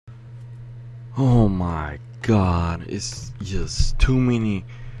Oh my god, it's just too many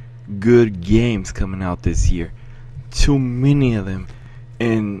good games coming out this year. Too many of them.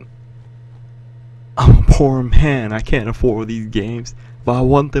 And I'm a poor man. I can't afford these games, but I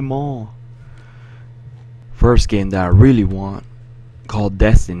want them all. First game that I really want, called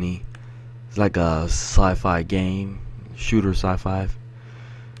Destiny. It's like a sci-fi game, shooter sci-fi.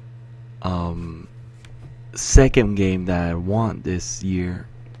 Second game that I want this year,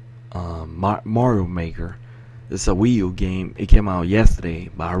 Mario Maker. It's a Wii U game. It came out yesterday,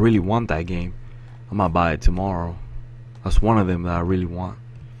 but I really want that game. I might buy it tomorrow. That's one of them that I really want.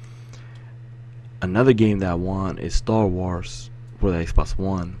 Another game that I want is Star Wars for the Xbox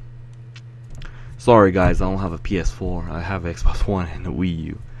One. Sorry guys, I don't have a PS4. I have Xbox One and a Wii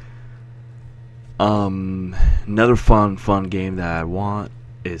U. Another fun game that I want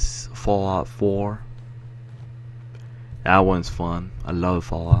is Fallout 4. That one's fun. I love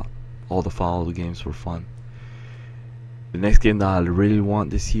Fallout. All the Fallout games were fun. The next game that I really want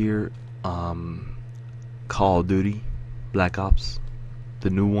this year, Call of Duty, Black Ops,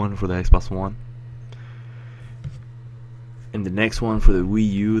 the new one for the Xbox One. And the next one for the Wii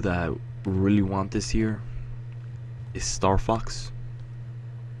U that I really want this year is Star Fox.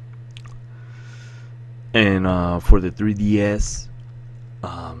 And for the 3DS,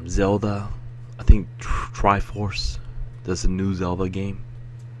 Zelda, I think Triforce. That's a new Zelda game.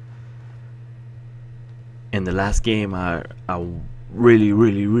 And the last game I really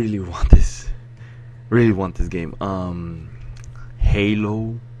want this. Really want this game.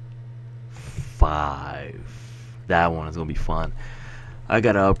 Halo 5. That one is gonna be fun. I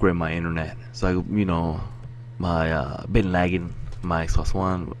gotta upgrade my internet. So my been lagging my Xbox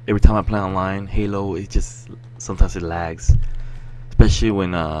One. Every time I play online Halo, sometimes it lags. Especially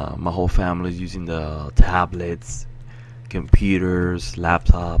when my whole family is using the tablets, computers,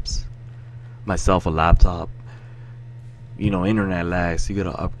 laptops, myself a laptop. Internet lags, so you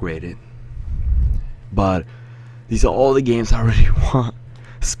gotta upgrade it. But these are all the games I really want,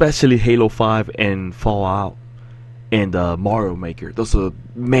 especially Halo 5 and Fallout and Mario Maker. Those are the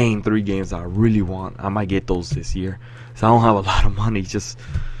main 3 games I really want. I might get those this year, so I don't have a lot of money. Just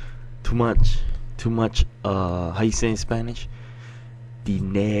too much. How you say in Spanish?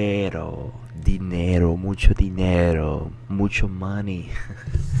 Dinero, mucho money,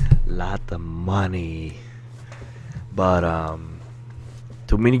 lot of money. But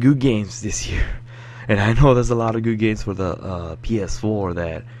too many good games this year, and I know there's a lot of good games for the PS4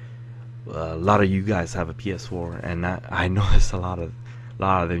 that a lot of you guys have a PS4, and I know there's a lot of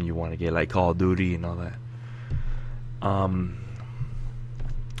them you want to get, like Call of Duty and all that.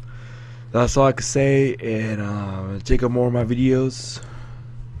 That's all I could say, and check out more of my videos.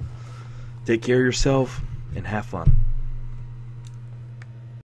 Take care of yourself and have fun.